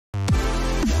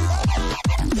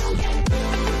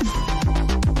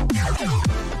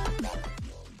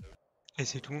Et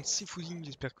c'est tout le monde, c'est xfuZinG,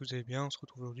 j'espère que vous allez bien. On se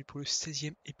retrouve aujourd'hui pour le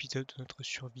 16e épisode de notre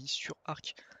survie sur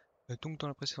Arc. Donc dans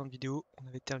la précédente vidéo, on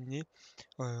avait terminé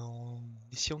en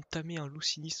essayant de tamer un loup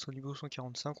sinistre au niveau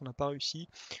 145. On n'a pas réussi.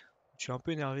 Je suis un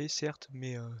peu énervé certes,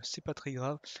 mais c'est pas très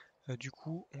grave. Du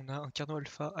coup, on a un carnot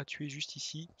alpha à tuer juste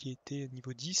ici, qui était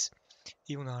niveau 10.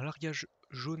 Et on a un largage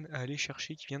jaune à aller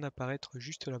chercher qui vient d'apparaître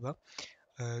juste là-bas.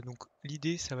 Donc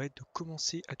l'idée, ça va être de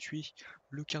commencer à tuer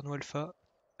le carnot alpha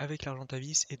avec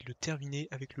l'argentavis et de le terminer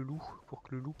avec le loup pour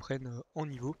que le loup prenne en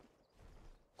niveau.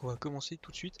 Donc on va commencer tout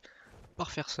de suite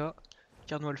par faire ça.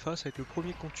 Carnot alpha, ça va être le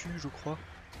premier qu'on tue, je crois,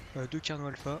 de carnot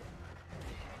alpha.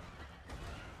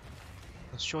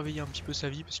 On va surveiller un petit peu sa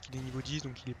vie parce qu'il est niveau 10,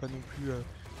 donc il n'est pas non plus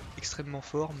extrêmement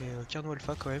fort, mais carnot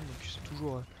alpha quand même, donc c'est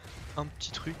toujours un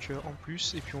petit truc en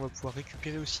plus. Et puis on va pouvoir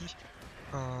récupérer aussi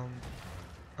un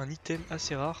item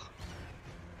assez rare.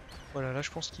 Voilà, là je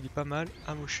pense qu'il est pas mal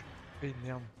amoché. Eh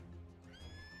merde.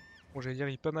 Bon, j'allais dire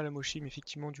il est pas mal amoché, mais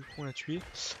effectivement du coup on l'a tué.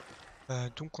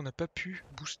 Donc on n'a pas pu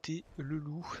booster le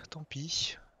loup, tant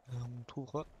pis. On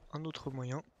trouvera un autre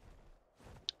moyen.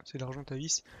 C'est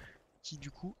l'argentavis qui du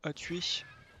coup a tué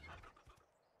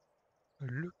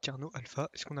le carnot alpha.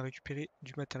 Est-ce qu'on a récupéré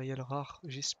du matériel rare?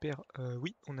 J'espère.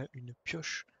 Oui, on a une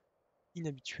pioche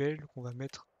inhabituelle qu'on va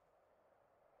mettre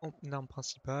en arme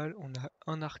principale. On a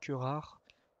un arc rare.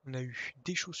 On a eu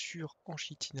des chaussures en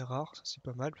chitine rare. Ça c'est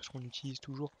pas mal parce qu'on utilise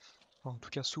toujours, enfin, en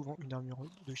tout cas souvent, une armure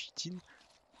de chitine.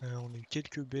 On a eu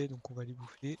quelques baies donc on va les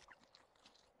bouffer.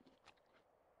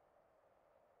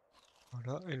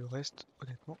 Voilà, et le reste,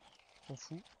 honnêtement, on s'en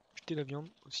fout. Jeter la viande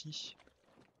aussi.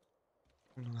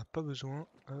 On n'en a pas besoin.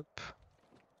 Hop.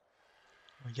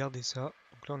 On va garder ça.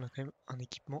 Donc là, on a quand même un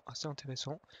équipement assez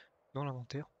intéressant dans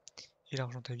l'inventaire. Et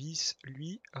l'argentavis,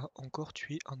 lui, a encore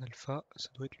tué un alpha. Ça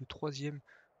doit être le troisième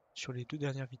sur les deux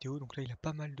dernières vidéos. Donc là, il a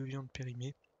pas mal de viande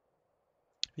périmée.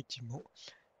 Effectivement.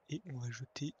 Et on va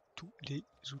jeter tous les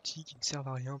outils qui ne servent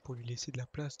à rien pour lui laisser de la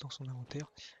place dans son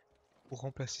inventaire. Pour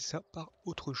remplacer ça par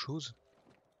autre chose.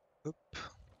 Hop.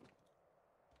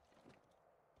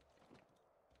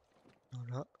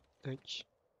 Voilà. Tac.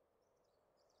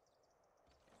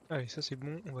 Allez, ça c'est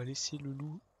bon. On va laisser le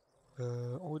loup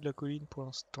en haut de la colline pour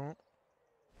l'instant.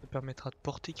 Ça permettra de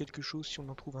porter quelque chose si on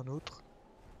en trouve un autre.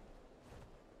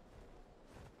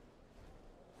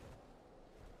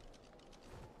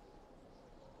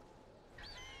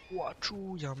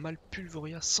 Ouachou, il y a un mâle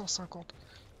pulvoria 150.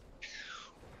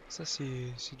 Ça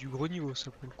c'est du gros niveau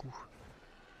ça pour le coup.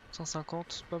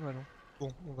 150, c'est pas mal hein.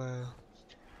 Bon, on va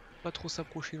pas trop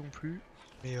s'approcher non plus.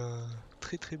 Mais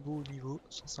très très beau au niveau.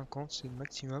 150 c'est le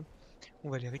maximum. On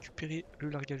va aller récupérer le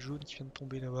largage jaune qui vient de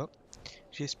tomber là-bas.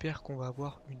 J'espère qu'on va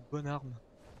avoir une bonne arme.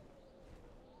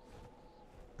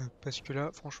 Parce que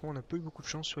là, franchement, on n'a pas eu beaucoup de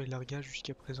chance sur les largages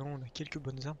jusqu'à présent. On a quelques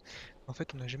bonnes armes. En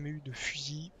fait, on n'a jamais eu de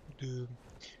fusil ou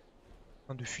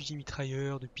de fusil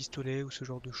mitrailleur, de pistolet ou ce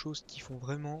genre de choses qui font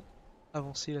vraiment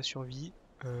avancer la survie.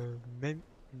 Même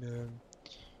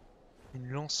une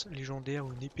lance légendaire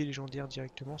ou une épée légendaire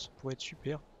directement, ça pourrait être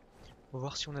super. On va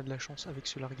voir si on a de la chance avec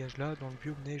ce largage-là. Dans le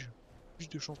biome neige, plus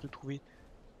de chances de trouver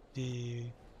des,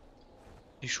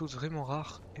 des choses vraiment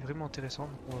rares et vraiment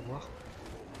intéressantes. Donc on va voir.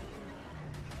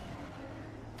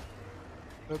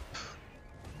 Hop.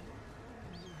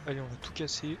 Allez, on va tout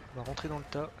casser. On va rentrer dans le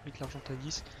tas avec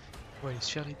l'argentavis. On va aller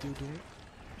se faire les déodons.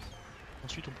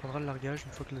 Ensuite, on prendra le largage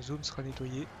une fois que la zone sera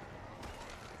nettoyée.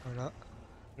 Voilà.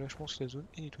 Là, je pense que la zone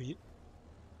est nettoyée.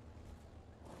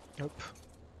 Hop.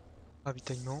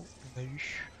 Ravitaillement. On a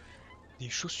eu des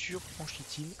chaussures en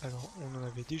chitine. Alors, on en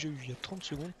avait déjà eu il y a 30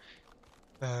 secondes.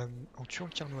 En tuant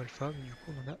le carnot alpha. Mais du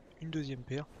coup, on en a une deuxième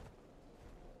paire.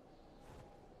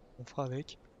 On fera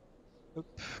avec. Hop.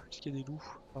 Est-ce qu'il y a des loups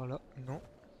par là? Non.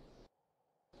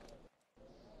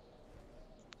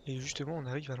 Et justement, on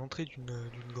arrive à l'entrée d'une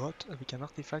grotte avec un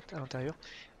artefact à l'intérieur.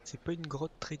 C'est pas une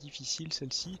grotte très difficile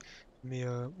celle-ci, mais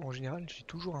en général, j'ai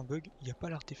toujours un bug. Il n'y a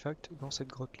pas l'artefact dans cette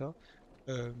grotte-là.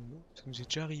 Ça nous est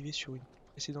déjà arrivé sur une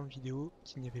précédente vidéo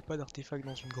qu'il n'y avait pas d'artefact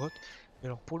dans une grotte. Mais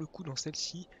alors pour le coup, dans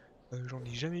celle-ci, j'en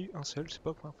ai jamais eu un seul. C'est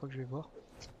pas la première fois que je vais voir,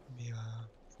 mais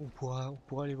on pourra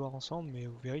aller voir ensemble. Mais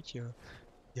vous verrez qu'il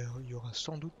y aura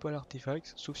sans doute pas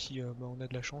l'artefact, sauf si on a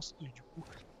de la chance et du coup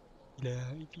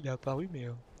il a apparu, mais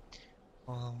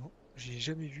j'ai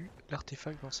jamais vu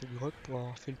l'artefact dans cette grotte pour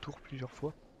avoir fait le tour plusieurs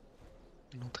fois.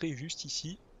 L'entrée est juste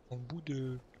ici, en bout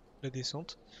de la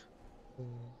descente. On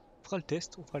fera le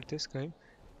test, quand même,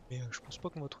 mais je pense pas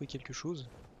qu'on va trouver quelque chose.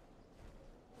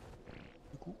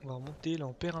 Du coup, on va remonter, là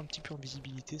on perd un petit peu en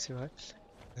visibilité, c'est vrai.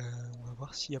 On va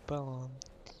voir s'il n'y a pas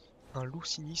un loup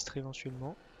sinistre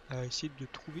éventuellement, à essayer de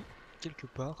trouver quelque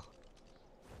part.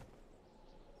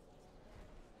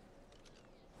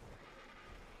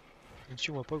 Même si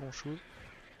on voit pas grand chose.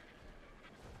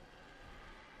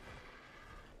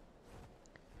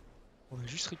 On va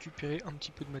juste récupérer un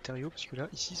petit peu de matériaux parce que là,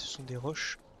 ici, ce sont des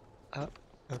roches à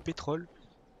pétrole.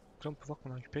 Donc là, on peut voir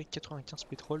qu'on a récupéré 95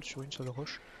 pétrole sur une seule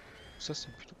roche. Ça,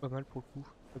 c'est plutôt pas mal pour le coup.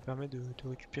 Ça permet de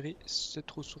récupérer cette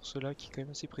ressource-là qui est quand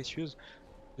même assez précieuse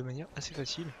de manière assez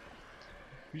facile.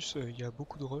 En plus, il y a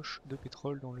beaucoup de roches de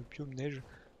pétrole dans le biome neige.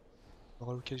 On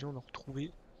aura l'occasion d'en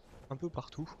retrouver un peu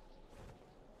partout.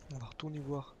 On va retourner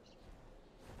voir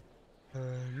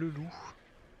le loup.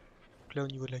 Donc là, au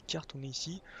niveau de la carte, on est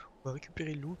ici. On va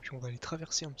récupérer le loup, puis on va aller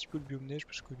traverser un petit peu le biome neige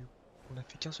parce que on a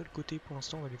fait qu'un seul côté pour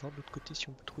l'instant. On va aller voir de l'autre côté si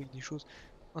on peut trouver des choses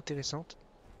intéressantes.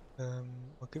 On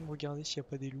va quand même regarder s'il n'y a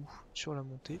pas des loups sur la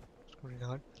montée, parce qu'en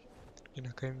général, il y en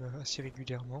a quand même assez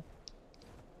régulièrement.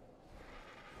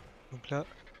 Donc là,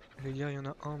 j'allais dire il y en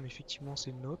a un, mais effectivement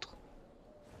c'est le nôtre.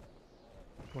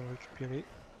 On va le récupérer.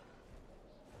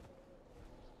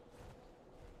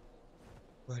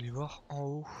 On va aller voir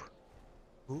en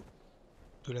haut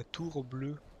de la tour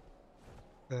bleue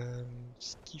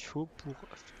ce qu'il faut pour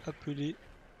appeler,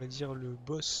 on va dire, le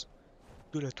boss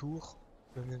de la tour.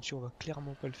 Bien sûr, on va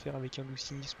clairement pas le faire avec un Loup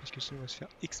Sinistre parce que sinon on va se faire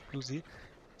exploser.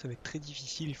 Ça va être très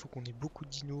difficile, il faut qu'on ait beaucoup de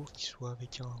dinos qui soient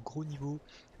avec un gros niveau,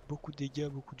 beaucoup de dégâts,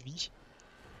 beaucoup de vie.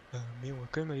 Mais on va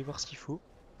quand même aller voir ce qu'il faut,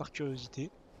 par curiosité.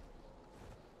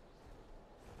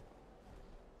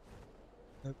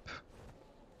 Hop.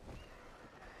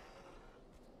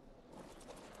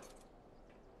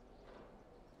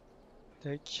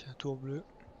 Tac, tour bleue.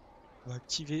 On va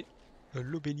activer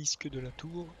l'obélisque de la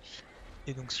tour.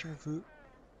 Et donc si on veut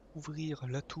ouvrir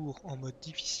la tour en mode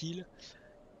difficile,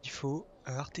 il faut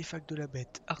artefact de la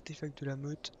bête, artefact de la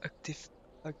meute,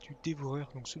 artefact du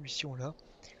dévoreur, donc celui-ci on l'a.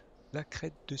 La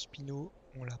crête de Spino,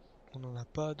 on n'en a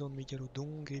pas dans le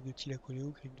mégalodon, griffe de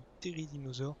Thylacoleo, griffe de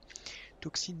Dinosaures,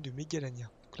 toxine de Mégalania.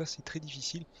 Donc là c'est très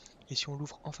difficile, et si on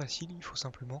l'ouvre en facile, il faut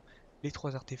simplement les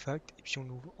 3 artefacts, et puis si on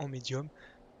l'ouvre en médium,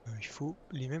 il faut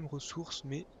les mêmes ressources,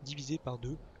 mais divisées par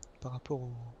 2 par rapport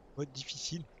au mode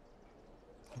difficile.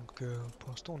 Donc pour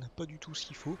l'instant on n'a pas du tout ce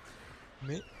qu'il faut,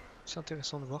 mais c'est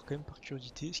intéressant de voir quand même par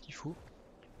curiosité ce qu'il faut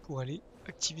pour aller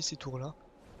activer ces tours là,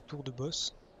 tour de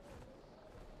boss.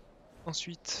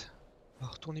 Ensuite, on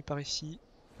va retourner par ici.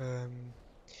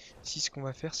 Ici ce qu'on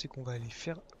va faire c'est qu'on va aller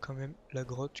faire quand même la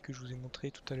grotte que je vous ai montré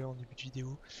tout à l'heure en début de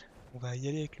vidéo. On va y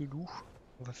aller avec le loup,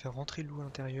 on va faire rentrer le loup à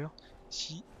l'intérieur.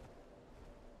 Si...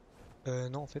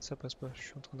 non en fait ça passe pas, je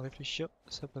suis en train de réfléchir,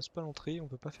 ça passe pas l'entrée, on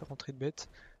peut pas faire rentrer de bête.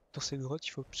 Dans cette grotte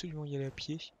il faut absolument y aller à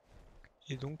pied.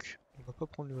 Et donc on va pas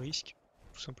prendre le risque,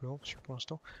 tout simplement parce que pour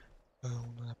l'instant on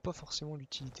n'en a pas forcément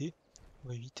l'utilité. On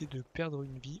va éviter de perdre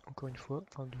une vie encore une fois,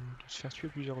 enfin de se faire tuer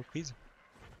à plusieurs reprises.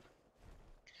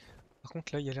 Par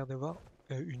contre là il y a l'air d'avoir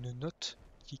une note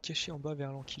qui est cachée en bas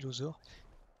vers l'ankylosaure.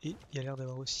 Et il y a l'air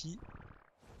d'avoir aussi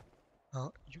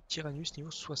un Tyrannus niveau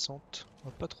 60. On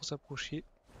va pas trop s'approcher.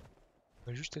 On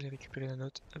va juste aller récupérer la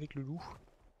note avec le loup.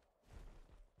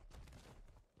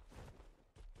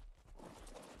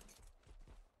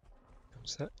 Comme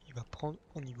ça, il va prendre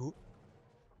en niveau.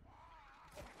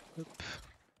 Hop.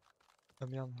 Ah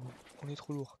merde, on est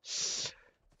trop lourd.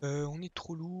 On est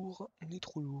trop lourd, on est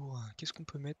trop lourd. Qu'est-ce qu'on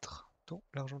peut mettre dans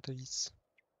l'argentavis?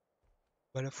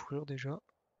 Bah la fourrure déjà.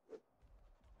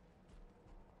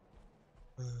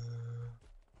 On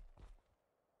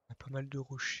a pas mal de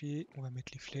rochers, on va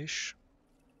mettre les flèches.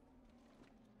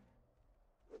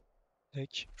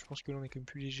 Tac, je pense que là on est quand même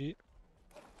plus léger.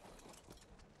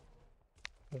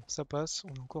 Bon, ça passe,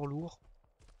 on est encore lourd.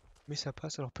 Mais ça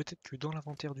passe, alors peut-être que dans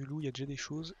l'inventaire du loup il y a déjà des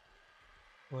choses.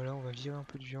 Voilà, on va virer un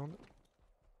peu de viande.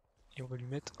 Et on va lui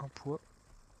mettre un poids.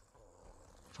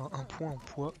 Enfin un point en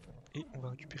poids. Et on va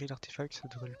récupérer l'artefact, ça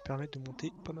devrait lui permettre de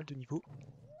monter pas mal de niveaux.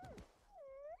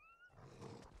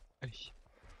 Allez.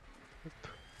 Hop.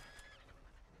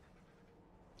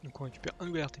 Donc on récupère un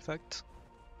nouvel artefact.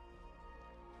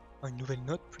 Enfin, une nouvelle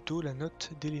note plutôt, la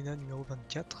note d'Elena numéro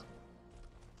 24.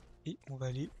 Et on va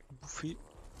aller bouffer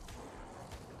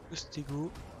le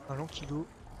stégo, un l'ankylo.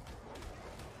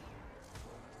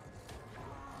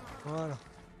 Voilà,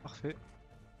 parfait.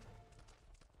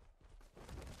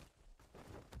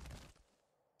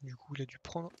 Du coup il a dû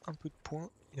prendre un peu de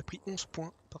points. Il a pris 11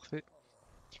 points, parfait.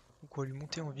 Donc on va lui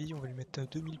monter en vie, on va lui mettre à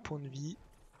 2000 points de vie.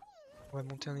 On va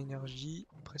monter en énergie,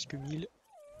 presque 1000.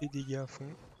 Et dégâts à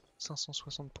fond,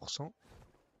 560%.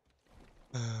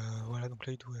 Voilà, donc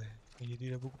là il est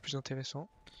déjà beaucoup plus intéressant.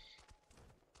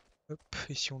 Hop,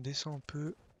 et si on descend un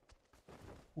peu...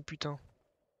 Oh putain,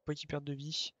 pas qu'il perde de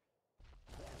vie.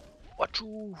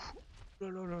 Wachou! Oh là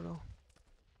là là là.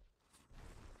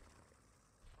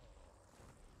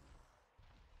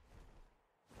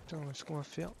 Putain, ce qu'on va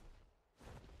faire,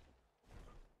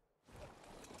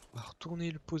 On va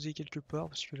retourner le poser quelque part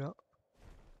parce que là...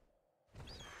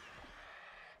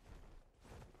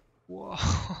 Wow.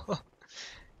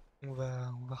 on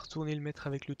va retourner le mettre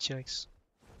avec le T-Rex.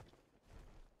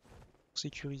 Pour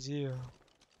sécuriser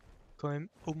quand même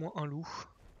au moins un loup.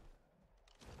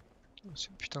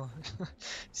 Putain,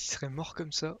 s'il serait mort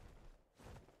comme ça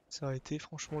aurait été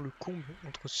franchement le comble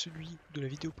entre celui de la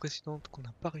vidéo précédente qu'on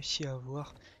n'a pas réussi à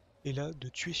avoir et là de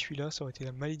tuer celui-là, ça aurait été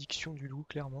la malédiction du loup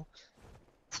clairement.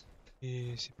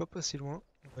 Et c'est pas passé loin,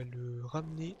 on va le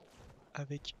ramener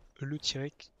avec le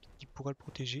T-Rex qui pourra le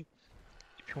protéger.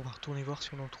 Et puis on va retourner voir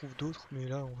si on en trouve d'autres, mais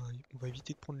là on va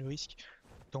éviter de prendre le risque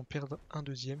d'en perdre un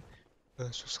deuxième.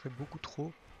 Ce serait beaucoup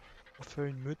trop. On va faire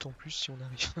une meute en plus si on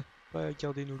n'arrive pas à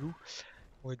garder nos loups,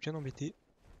 on va être bien embêté.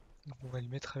 Donc on va les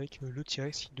mettre avec le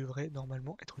T-Rex qui devrait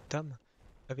normalement être tam,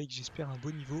 avec j'espère un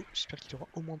beau niveau, j'espère qu'il aura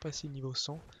au moins passé le niveau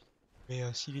 100,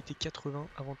 mais s'il était 80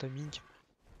 avant timing,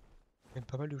 il y a même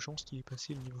pas mal de chances qu'il ait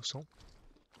passé le niveau 100.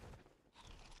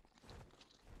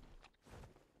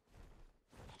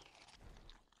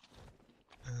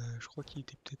 Je crois qu'il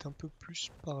était peut-être un peu plus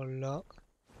par là.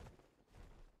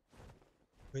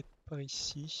 Il va être par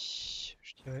ici,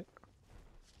 je dirais.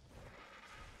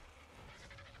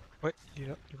 Ouais, il est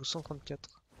là, niveau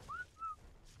 134.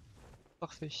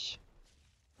 Parfait.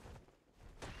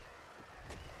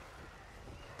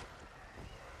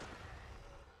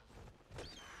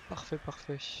 Parfait,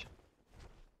 parfait.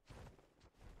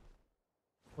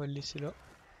 On va le laisser là.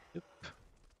 Hop.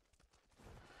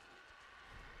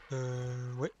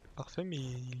 Ouais, parfait, mais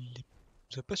il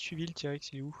nous a pas suivi le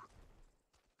T-Rex, il est où?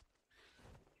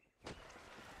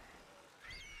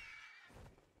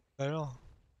 Alors?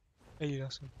 Ah, il est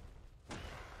là, ça.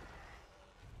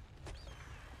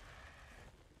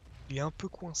 Il est un peu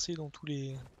coincé dans tous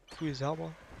les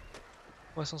arbres.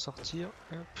 On va s'en sortir.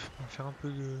 Hop, on va faire un peu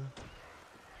de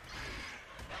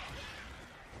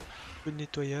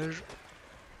nettoyage.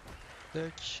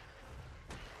 Tac.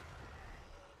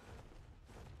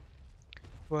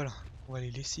 Voilà, on va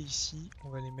les laisser ici. On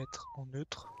va les mettre en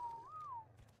neutre.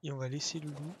 Et on va laisser le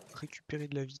loup récupérer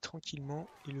de la vie tranquillement.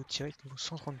 Et le T-Rex niveau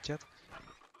 134.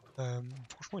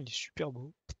 Franchement, il est super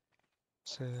beau.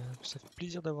 Ça fait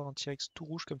plaisir d'avoir un T-Rex tout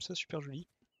rouge comme ça, super joli.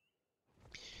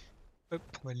 Hop,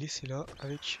 on va le laisser là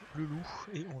avec le loup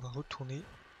et on va retourner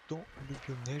dans le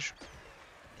biome neige.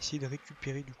 Essayer de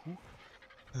récupérer du coup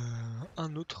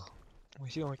un autre. On va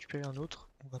essayer d'en récupérer un autre.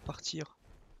 On va partir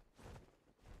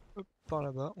hop, par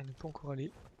là-bas. On n'est pas encore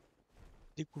allé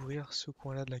découvrir ce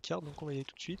coin-là de la carte, donc on va y aller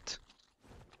tout de suite.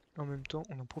 En même temps,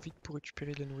 on en profite pour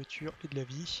récupérer de la nourriture et de la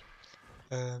vie.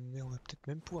 Mais on va peut-être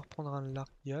même pouvoir prendre un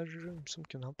largage. Il me semble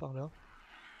qu'il y en a un par là.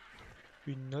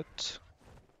 Une note.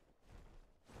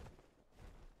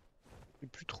 Je sais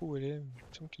plus trop où elle est. Il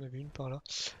me semble qu'il y en avait une par là.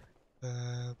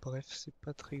 Bref, c'est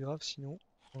pas très grave sinon.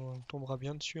 On tombera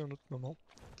bien dessus à un autre moment.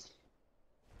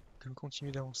 On va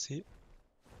continuer d'avancer.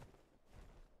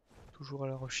 Toujours à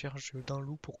la recherche d'un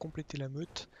loup pour compléter la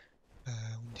meute.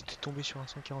 On était tombé sur un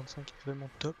 145 vraiment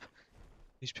top.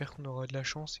 J'espère qu'on aura de la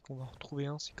chance et qu'on va en retrouver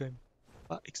un. C'est quand même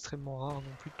pas extrêmement rare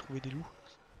non plus de trouver des loups.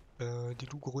 Des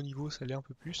loups gros niveau, ça l'est un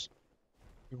peu plus.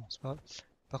 Mais bon, c'est pas grave.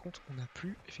 Par contre, on n'a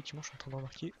plus, effectivement, je suis en train de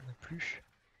remarquer, on n'a plus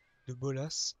de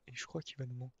bolas. Et je crois qu'il va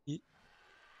nous manquer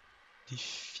des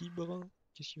fibres.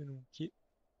 Qu'est-ce qu'il va nous manquer?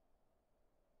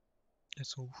 Elles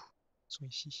sont où? Elles sont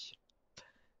ici.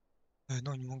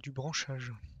 Non, il nous manque du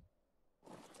branchage.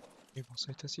 Mais bon, ça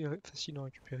va être assez facile à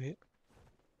récupérer.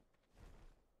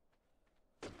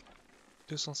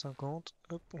 250.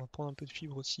 Hop, on va prendre un peu de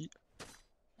fibre aussi.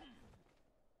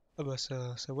 Ah bah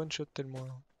ça one shot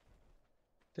tellement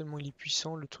il est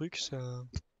puissant le truc, ça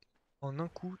en un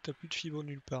coup t'as plus de fibre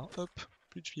nulle part. Hop,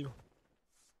 plus de fibre.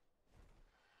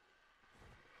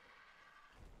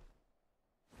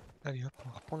 Allez hop, on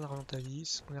va reprendre la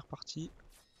ralentavis, on est reparti.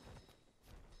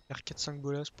 Faire 4-5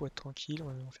 bolas pour être tranquille,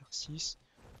 on va en faire 6.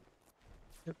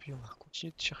 Et puis on va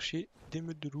continuer de chercher des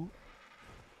meutes de loups.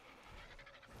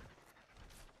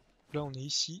 Là on est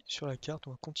ici sur la carte,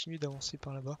 on va continuer d'avancer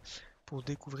par là-bas pour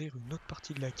découvrir une autre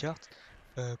partie de la carte.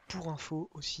 Pour info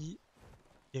aussi,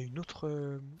 il y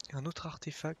a un autre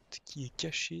artefact qui est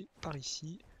caché par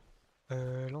ici.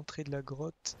 L'entrée de la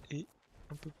grotte est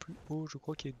un peu plus haut, je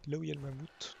crois qu'il est là où il y a le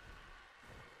mammouth.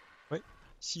 Ouais,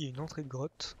 ici il y a une entrée de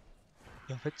grotte.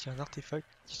 Et en fait il y a un artefact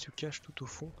qui se cache tout au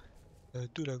fond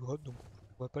de la grotte. Donc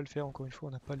on va pas le faire encore une fois,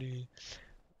 on n'a pas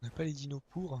les dinos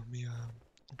pour, mais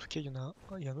en tout cas il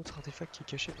y a un autre artefact qui est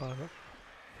caché par là-bas.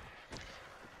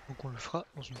 Donc on le fera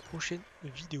dans une prochaine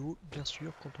vidéo, bien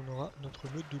sûr, quand on aura notre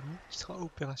meute de loup qui sera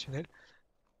opérationnelle.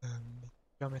 Qui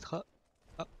permettra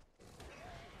de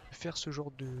faire ce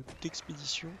genre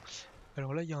d'expédition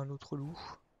Alors là, il y a un autre loup.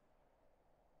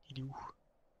 Il est où?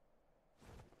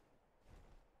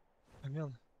 Ah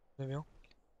merde, il y en avait un.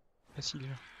 Ah si, il est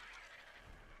là.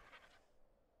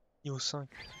 Niveau 5.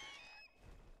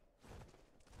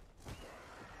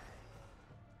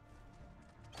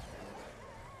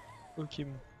 Ok,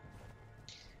 bon.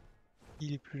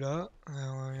 Il est plus là. Il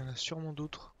y en a sûrement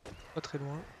d'autres. Pas très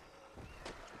loin.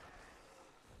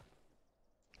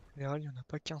 En général, il n'y en a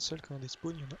pas qu'un seul quand il y a des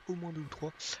spawns. Il y en a au moins 2 ou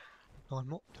 3.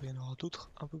 Normalement, il doit y en avoir d'autres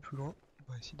un peu plus loin.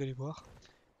 On va essayer d'aller voir.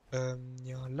 Il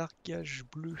y a un largage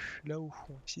bleu là-haut.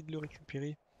 On va essayer de le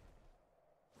récupérer.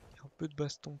 Il y a un peu de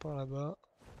baston par là-bas.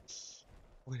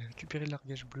 On va aller récupérer le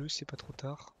largage bleu, c'est pas trop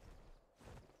tard.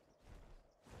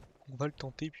 On va le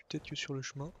tenter, puis peut-être que sur le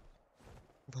chemin,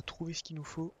 on va trouver ce qu'il nous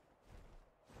faut.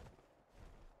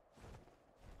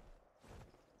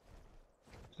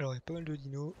 Alors il y a pas mal de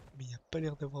dinos, mais il n'y a pas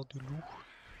l'air d'avoir de loups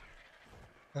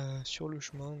sur le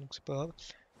chemin, donc c'est pas grave.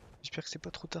 J'espère que c'est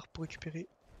pas trop tard pour récupérer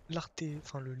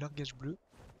le largage bleu.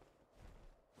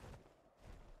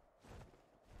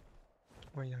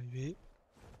 On va y arriver.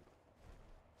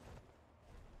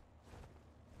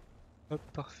 Hop,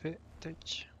 parfait,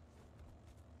 tac.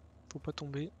 Faut pas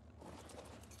tomber.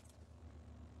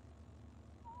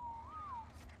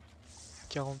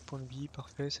 40 points de vie,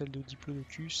 parfait, celle de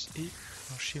diplodocus et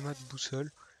un schéma de boussole.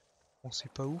 Bon,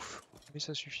 c'est pas ouf, mais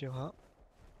ça suffira.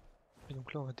 Et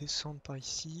donc là, on va descendre par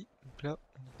ici. Donc là,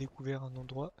 on a découvert un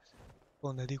endroit.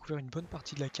 Bon, on a découvert une bonne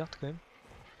partie de la carte quand même.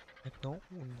 Maintenant,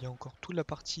 il y a encore toute la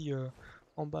partie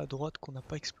en bas à droite qu'on n'a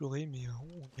pas explorée, mais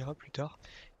on ira plus tard.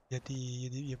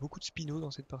 Il y a beaucoup de spinos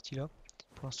dans cette partie-là.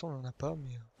 Pour l'instant, on n'en a pas,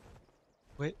 mais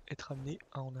on pourrait être amené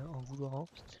à en vouloir un.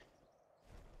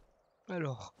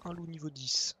 Alors, un loup niveau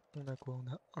 10. On a quoi? On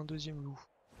a un deuxième loup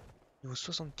niveau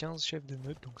 75, chef de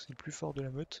meute, donc c'est le plus fort de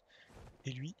la meute.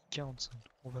 Et lui, 45. Donc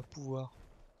on va pouvoir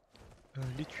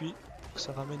les tuer, pour que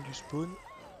ça ramène du spawn.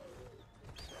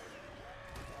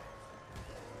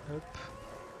 Hop.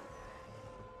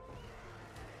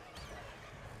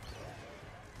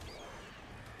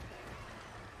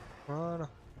 Voilà.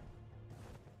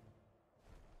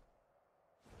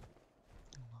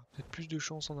 On aura peut-être plus de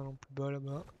chance en allant plus bas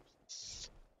là-bas.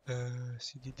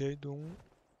 C'est des daidons.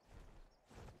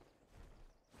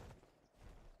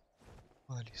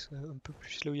 On va aller un peu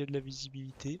plus là où il y a de la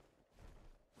visibilité.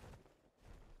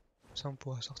 Ça on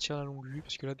pourra sortir à longue vue,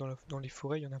 parce que là dans les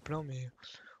forêts il y en a plein, mais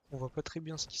on voit pas très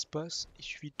bien ce qui se passe. Il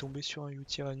suffit de tomber sur un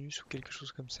Utyranus ou quelque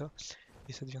chose comme ça,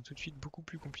 et ça devient tout de suite beaucoup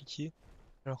plus compliqué.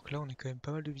 Alors que là on a quand même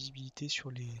pas mal de visibilité sur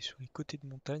les côtés de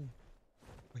montagne.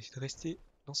 On va essayer de rester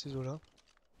dans ces eaux là.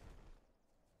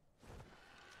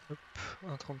 Hop,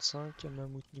 1,35, un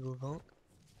mammouth niveau 20.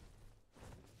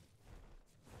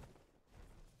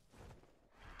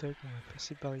 Tac, on va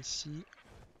passer par ici.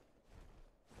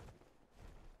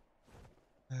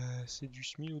 C'est du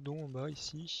smilodon en bas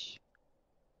ici.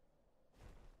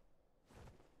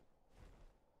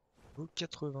 Niveau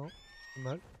 80, pas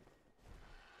mal.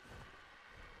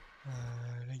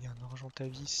 Là il y a un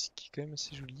argentavis qui est quand même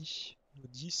assez joli. Niveau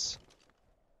 10.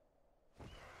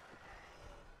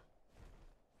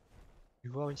 Je vais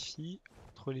voir ici,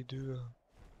 entre les deux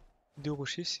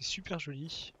rochers, c'est super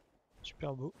joli.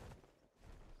 Super beau.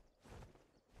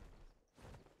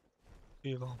 Il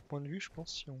va y avoir un point de vue, je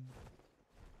pense, si on...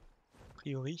 A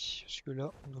priori, parce que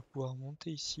là, on doit pouvoir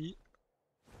monter ici.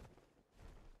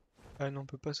 Ah non, on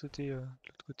peut pas sauter de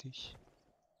l'autre côté.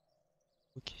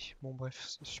 Ok, bon bref,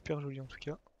 c'est super joli en tout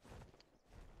cas.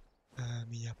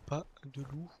 Mais il n'y a pas de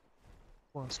loup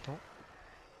pour l'instant.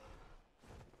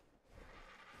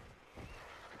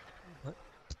 Ouais.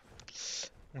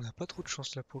 On n'a pas trop de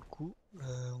chance là pour le coup.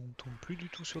 On tombe plus du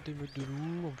tout sur des meutes de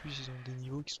loups. En plus, ils ont des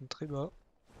niveaux qui sont très bas.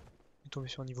 On est tombé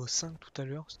sur un niveau 5 tout à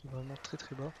l'heure, ce qui est vraiment très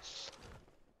très bas.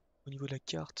 Au niveau de la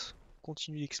carte, on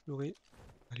continue d'explorer.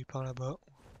 Aller par là-bas,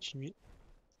 on va continuer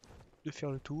de faire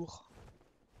le tour.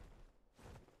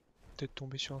 Peut-être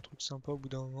tomber sur un truc sympa au bout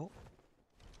d'un moment.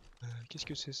 Qu'est-ce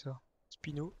que c'est ça?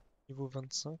 Spino, niveau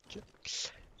 25.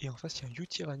 Et en face, il y a un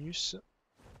Utyranus,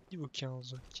 niveau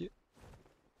 15. Ok.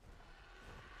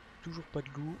 Toujours pas de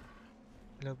loup.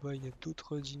 Là-bas, il y a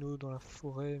d'autres dinos dans la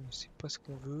forêt, mais c'est pas ce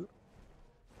qu'on veut.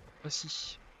 Ah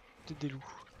si, peut-être des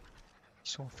loups. Ils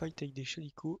sont en fight avec des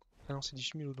chalicots. Ah non, c'est des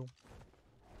smilodons.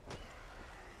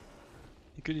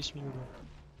 Et que des smilodons.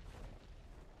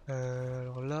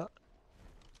 Alors là,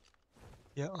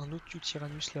 il y a un autre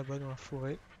Utyranus là-bas dans la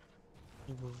forêt.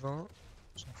 Niveau 20.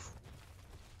 On s'en fout.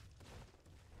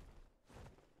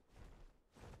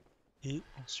 Et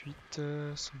ensuite,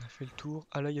 on a fait le tour.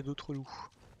 Ah là, il y a d'autres loups.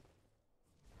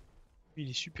 Lui, il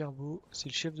est super beau. C'est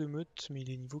le chef de meute, mais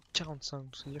il est niveau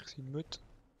 45. C'est-à-dire que c'est une meute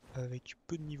avec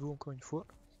peu de niveaux encore une fois.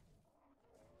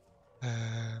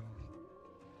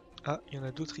 Ah, il y en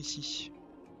a d'autres ici.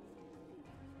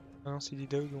 Ah non, c'est des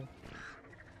Daodons.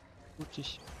 Ok.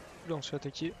 Là, on se fait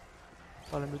attaquer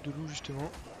par la meute de loups, justement.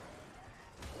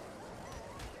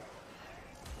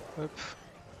 Hop.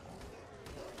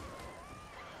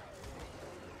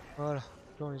 Voilà.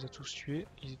 Là, on les a tous tués.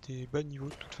 Ils étaient bas niveau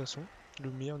de toute façon.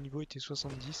 Le meilleur niveau était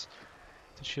 70. C'était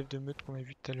le chef de meute qu'on a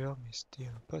vu tout à l'heure, mais c'était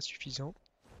pas suffisant.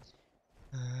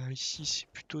 Ici, c'est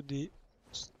plutôt des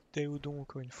Daodons,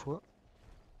 encore une fois.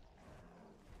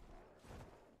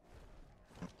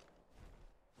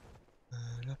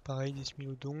 Là pareil des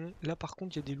smilodons. Là par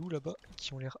contre il y a des loups là-bas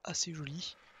qui ont l'air assez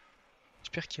jolis.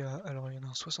 J'espère qu'il y a... Alors il y en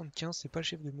a un 75, c'est pas le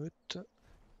chef de meute. Le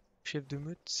chef de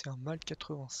meute c'est un mâle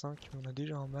 85, mais on a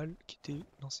déjà un mâle qui était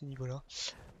dans ces niveaux-là.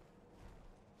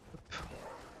 Hop.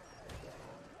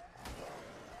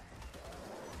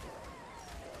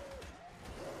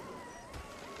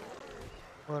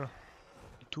 Voilà.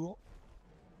 Le tour.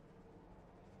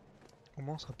 Au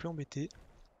moins on sera plus embêté.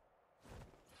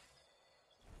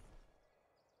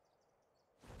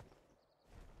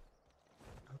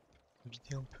 Hop.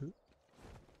 Vider un peu.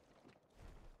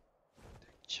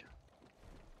 Tac.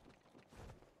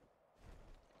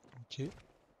 Ok.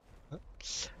 Ah.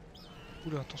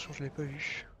 Oula, attention, je l'avais pas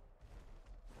vu.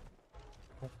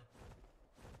 Bon.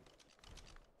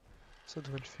 Ça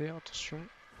devrait le faire, attention.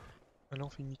 Là on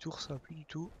fait demi-tour, ça va plus du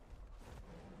tout.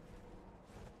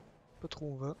 Pas trop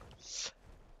où on va.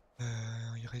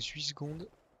 Il reste 8 secondes.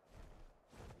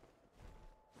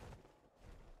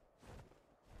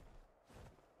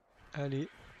 Allez.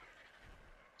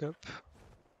 Top.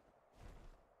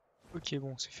 Ok,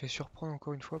 bon, on s'est fait surprendre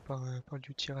encore une fois par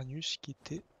le Tyrannus qui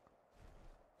était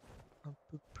un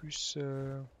peu plus...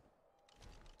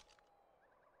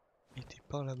 Il était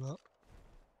par là-bas.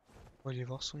 On va aller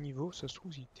voir son niveau, ça se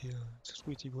trouve il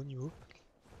était gros niveau.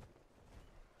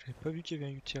 J'avais pas vu qu'il y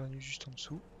avait un Tyrannus juste en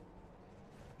dessous.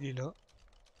 Il est là.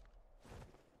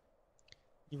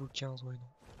 Niveau 15, ouais non.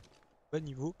 Bas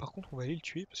niveau, par contre on va aller le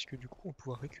tuer parce que du coup on va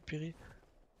pouvoir récupérer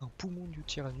un poumon du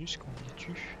Tyrannus quand on les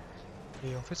tue.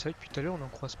 Et en fait c'est vrai que depuis tout à l'heure on en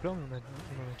croise plein mais on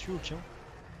en a tué aucun.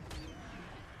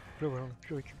 Là voilà, on a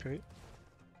pu récupérer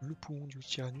le poumon du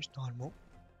Tyrannus normalement.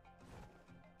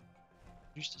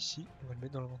 Juste ici, on va le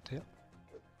mettre dans l'inventaire.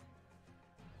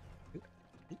 Et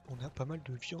on a pas mal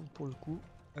de viande pour le coup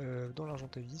dans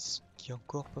l'argentavis, qui a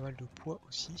encore pas mal de poids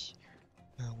aussi.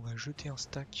 On va jeter un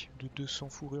stack de 200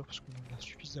 fourrures parce qu'on en a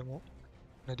suffisamment.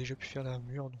 On a déjà pu faire la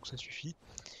mûre donc ça suffit.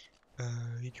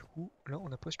 Et du coup, là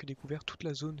on a presque découvert toute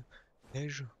la zone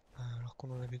neige, alors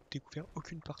qu'on en avait découvert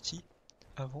aucune partie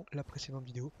avant la précédente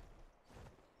vidéo.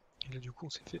 Et là du coup on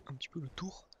s'est fait un petit peu le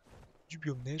tour du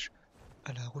biome neige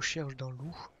à la recherche d'un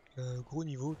loup. Gros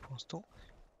niveau pour l'instant,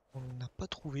 on n'a pas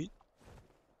trouvé.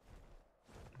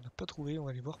 On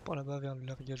va aller voir par là-bas vers le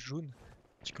largage jaune.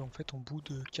 Parce qu'en fait en bout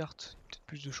de carte, peut-être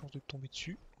plus de chances de tomber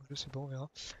dessus. Je sais pas, on verra.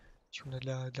 Si on a de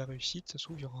la réussite, ça se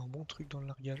trouve il y aura un bon truc dans le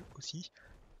largage aussi.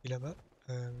 Et là-bas,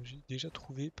 j'ai déjà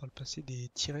trouvé par le passé des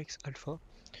T-Rex alpha.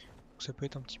 Donc ça peut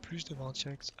être un petit plus d'avoir un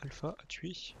T-Rex alpha à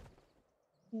tuer.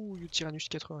 Ouh, le Tyrannus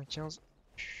 95.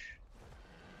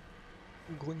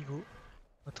 Gros niveau.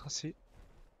 On va tracer.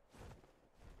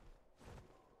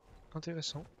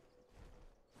 Intéressant.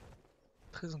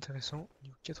 Très intéressant.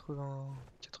 Niveau 80,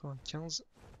 95.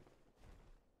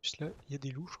 Juste là, il y a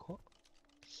des loups, je crois.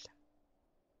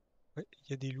 Ouais, il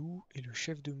y a des loups et le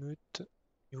chef de meute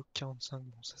niveau 45.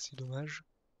 Bon, ça c'est dommage.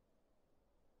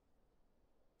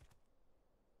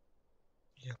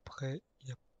 Et après, il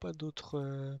n'y a pas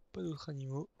d'autres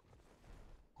animaux.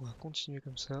 On va continuer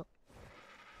comme ça.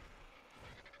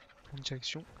 En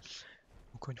direction,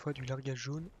 encore une fois, du largage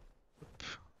jaune. Hop.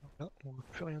 Là, on voit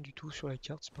plus rien du tout sur la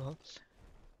carte, c'est pas grave.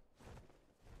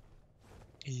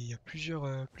 Et il y a plusieurs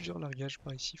largages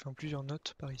par ici, enfin plusieurs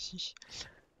notes par ici.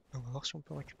 On va voir si on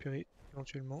peut récupérer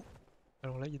éventuellement.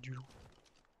 Alors là, il y a du loup.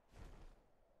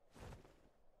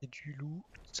 Il y a du loup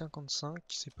 55,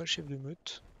 c'est pas le chef de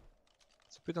meute.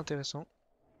 Ça peut être intéressant.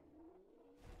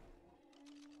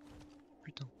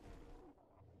 Putain.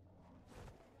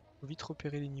 Faut vite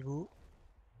repérer les niveaux.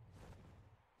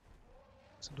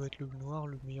 Ça doit être le noir,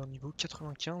 le meilleur niveau.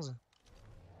 95.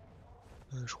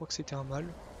 Je crois que c'était un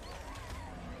mâle.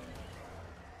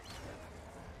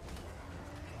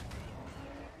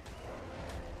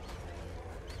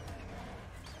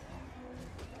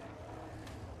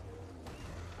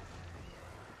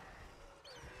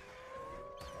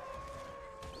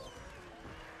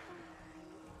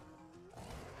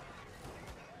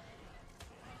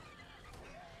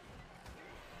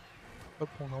 Hop,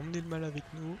 on a emmené le mâle avec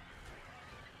nous.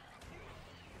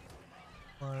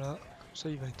 Voilà, comme ça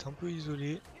il va être un peu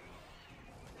isolé.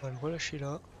 On va le relâcher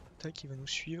là. Tac, il va nous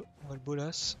suivre. On va le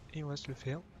bolas et on va se le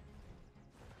faire.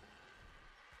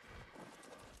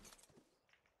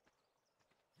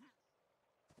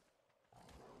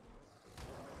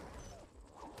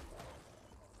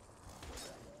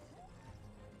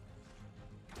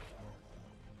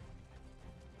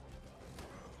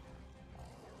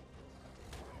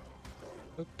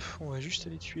 Hop, on va juste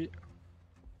aller tuer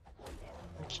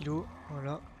 1 kilo.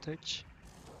 Voilà, tac.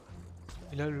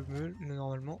 Et là,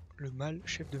 normalement, le mâle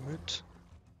chef de meute.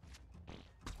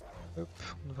 Hop,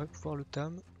 on devrait pouvoir le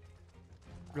tam.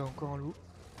 Là, encore un loup.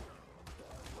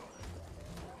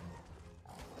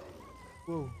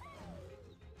 Wow.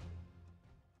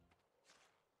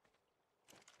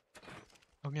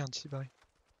 Oh merde, il s'est barré.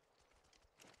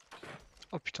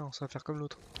 Oh putain, ça va faire comme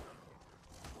l'autre.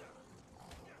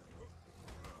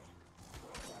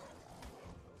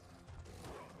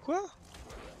 Quoi?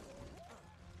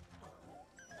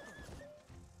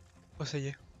 Oh, ça y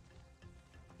est.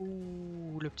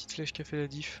 Ouh, la petite flèche qui a fait la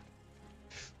diff.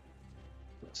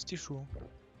 C'était chaud, hein.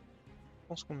 Je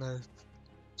pense qu'on a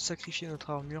sacrifié notre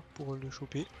armure pour le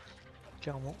choper.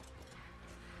 Clairement.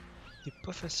 C'était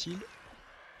pas facile.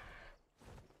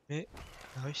 Mais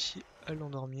on a réussi à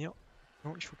l'endormir.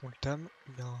 Non, il faut qu'on le tame.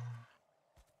 Il y a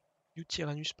un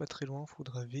Tyrannus pas très loin.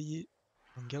 Faudra veiller.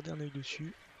 On garder un œil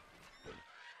dessus.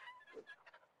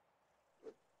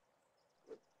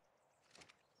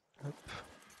 Hop.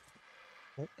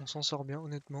 Bon, on s'en sort bien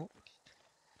honnêtement.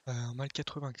 Un mâle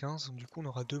 95, donc du coup on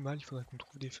aura 2 mâles, il faudra qu'on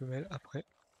trouve des femelles après.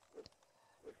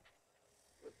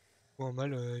 Ou un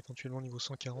mâle éventuellement niveau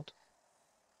 140.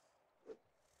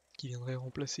 Qui viendrait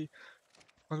remplacer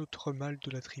un autre mâle de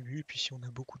la tribu. Et puis si on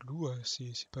a beaucoup de loups,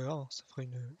 c'est pas grave, hein, ça fera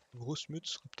une grosse meute,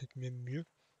 ce sera peut-être même mieux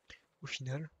au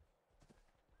final.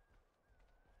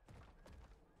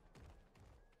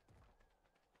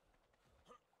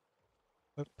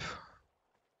 Hop.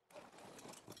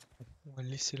 On va le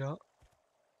laisser là.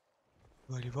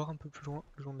 On va aller voir un peu plus loin,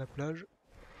 le long de la plage.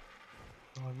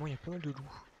 Normalement il y a pas mal de loups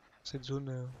dans cette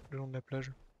zone le long de la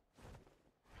plage.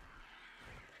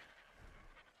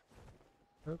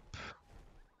 Hop.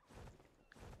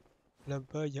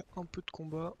 Là-bas il y a un peu de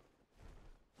combat.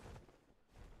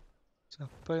 Ça a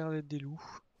pas l'air d'être des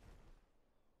loups.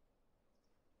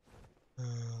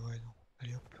 Ouais non.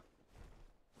 Allez hop.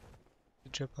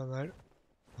 C'est déjà pas mal.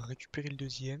 On va récupérer le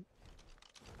deuxième.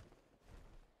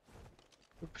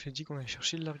 Hop, j'ai dit qu'on allait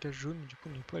chercher le largage jaune, mais du coup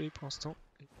on n'y est pas allé pour l'instant.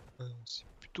 On s'est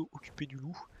plutôt occupé du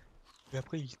loup. Mais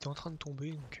après il était en train de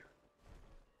tomber, donc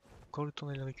encore le temps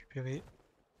d'aller le récupérer.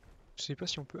 Je sais pas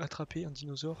si on peut attraper un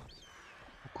dinosaure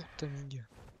au court timing.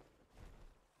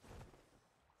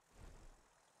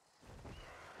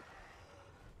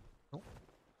 Non.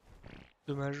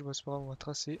 Dommage, bah, c'est pas grave, on va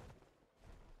tracer.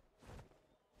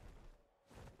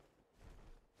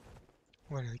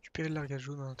 On va aller récupérer le largage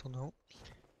jaune en attendant.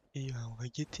 Et on va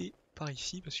guetter par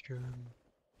ici parce que,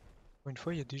 encore une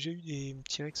fois, il y a déjà eu des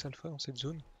T-Rex alpha dans cette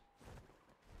zone.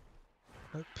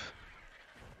 Hop.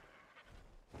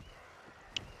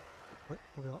 Ouais,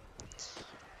 on verra.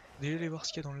 Déjà aller voir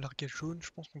ce qu'il y a dans le largage jaune,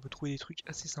 je pense qu'on peut trouver des trucs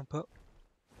assez sympas.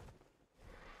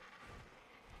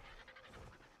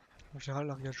 En général,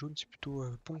 largage jaune c'est plutôt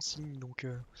bon signe, donc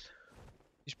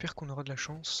j'espère qu'on aura de la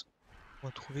chance. On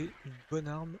va trouver une bonne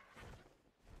arme.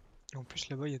 Et en plus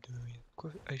là-bas il y a de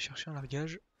quoi aller chercher un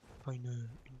largage, enfin une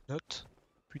note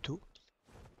plutôt.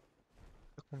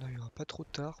 J'espère qu'on n'arrivera pas trop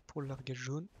tard pour le largage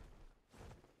jaune.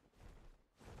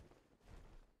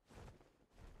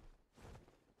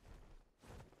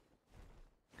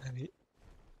 Allez.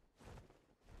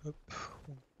 Hop,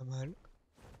 on est pas mal.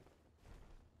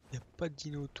 Il n'y a pas de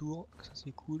dino autour, ça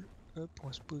c'est cool. Hop, on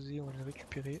va se poser, on va le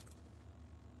récupérer.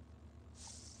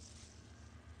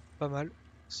 Pas mal.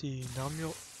 C'est une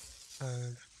armure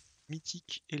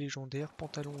mythique et légendaire,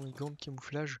 pantalon et gants de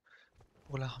camouflage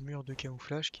pour l'armure de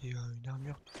camouflage qui est une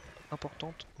armure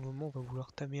importante. Au moment où on va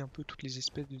vouloir tamer un peu toutes les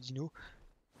espèces de dinos,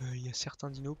 il y a certains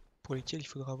dinos pour lesquels il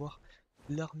faudra avoir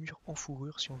l'armure en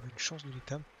fourrure si on veut une chance de les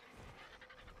tam.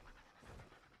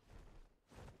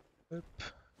 Hop,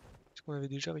 est-ce qu'on avait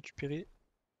déjà récupéré?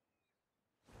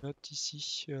 Note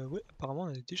ici, ouais apparemment on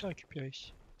avait déjà récupéré.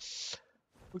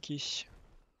 Ok,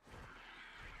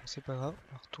 bon, c'est pas grave,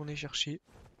 on va retourner chercher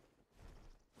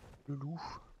le loup.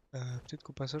 Peut-être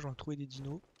qu'au passage on va trouver des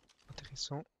dinos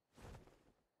intéressants.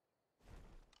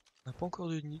 On n'a pas encore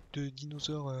de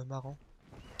dinosaures marrants,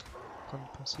 en train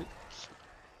de penser.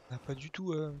 On n'a pas du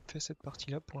tout fait cette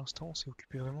partie là pour l'instant, on s'est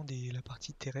occupé vraiment de la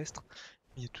partie terrestre.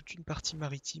 Il y a toute une partie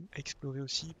maritime à explorer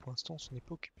aussi, pour l'instant on s'en est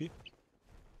pas occupé.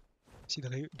 On va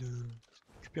essayer de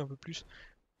s'occuper un peu plus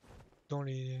dans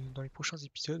les prochains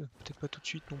épisodes. Peut-être pas tout de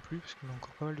suite non plus, parce qu'on a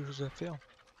encore pas mal de choses à faire.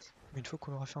 Mais une fois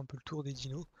qu'on aura fait un peu le tour des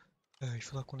dinos, il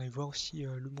faudra qu'on aille voir aussi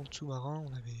le monde sous-marin.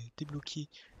 On avait débloqué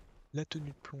la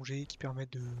tenue de plongée qui permet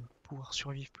de pouvoir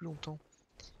survivre plus longtemps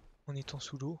en étant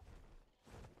sous l'eau.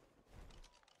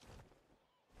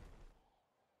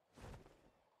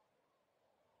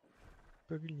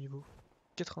 Pas vu le niveau.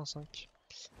 85.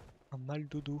 Un mâle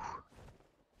dodo.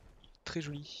 Très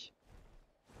joli.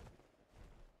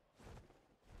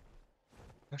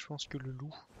 Là je pense que le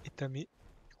loup est tamé.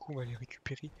 Du coup on va aller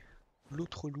récupérer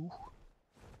l'autre loup.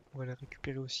 On va aller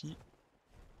récupérer aussi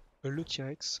le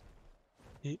T-Rex.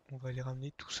 Et on va aller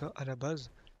ramener tout ça à la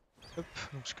base. Hop,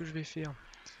 donc ce que je vais faire,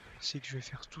 c'est que je vais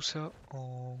faire tout ça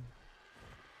en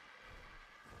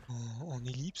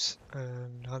ellipse,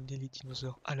 ramener les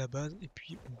dinosaures à la base et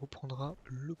puis on reprendra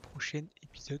le prochain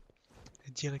épisode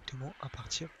directement à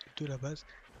partir de la base.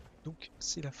 Donc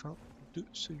c'est la fin de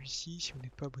celui-ci. Si vous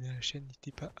n'êtes pas abonné à la chaîne,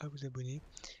 n'hésitez pas à vous abonner,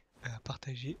 à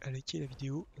partager, à liker la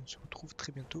vidéo et on se retrouve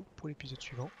très bientôt pour l'épisode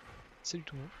suivant. Salut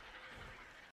tout le monde!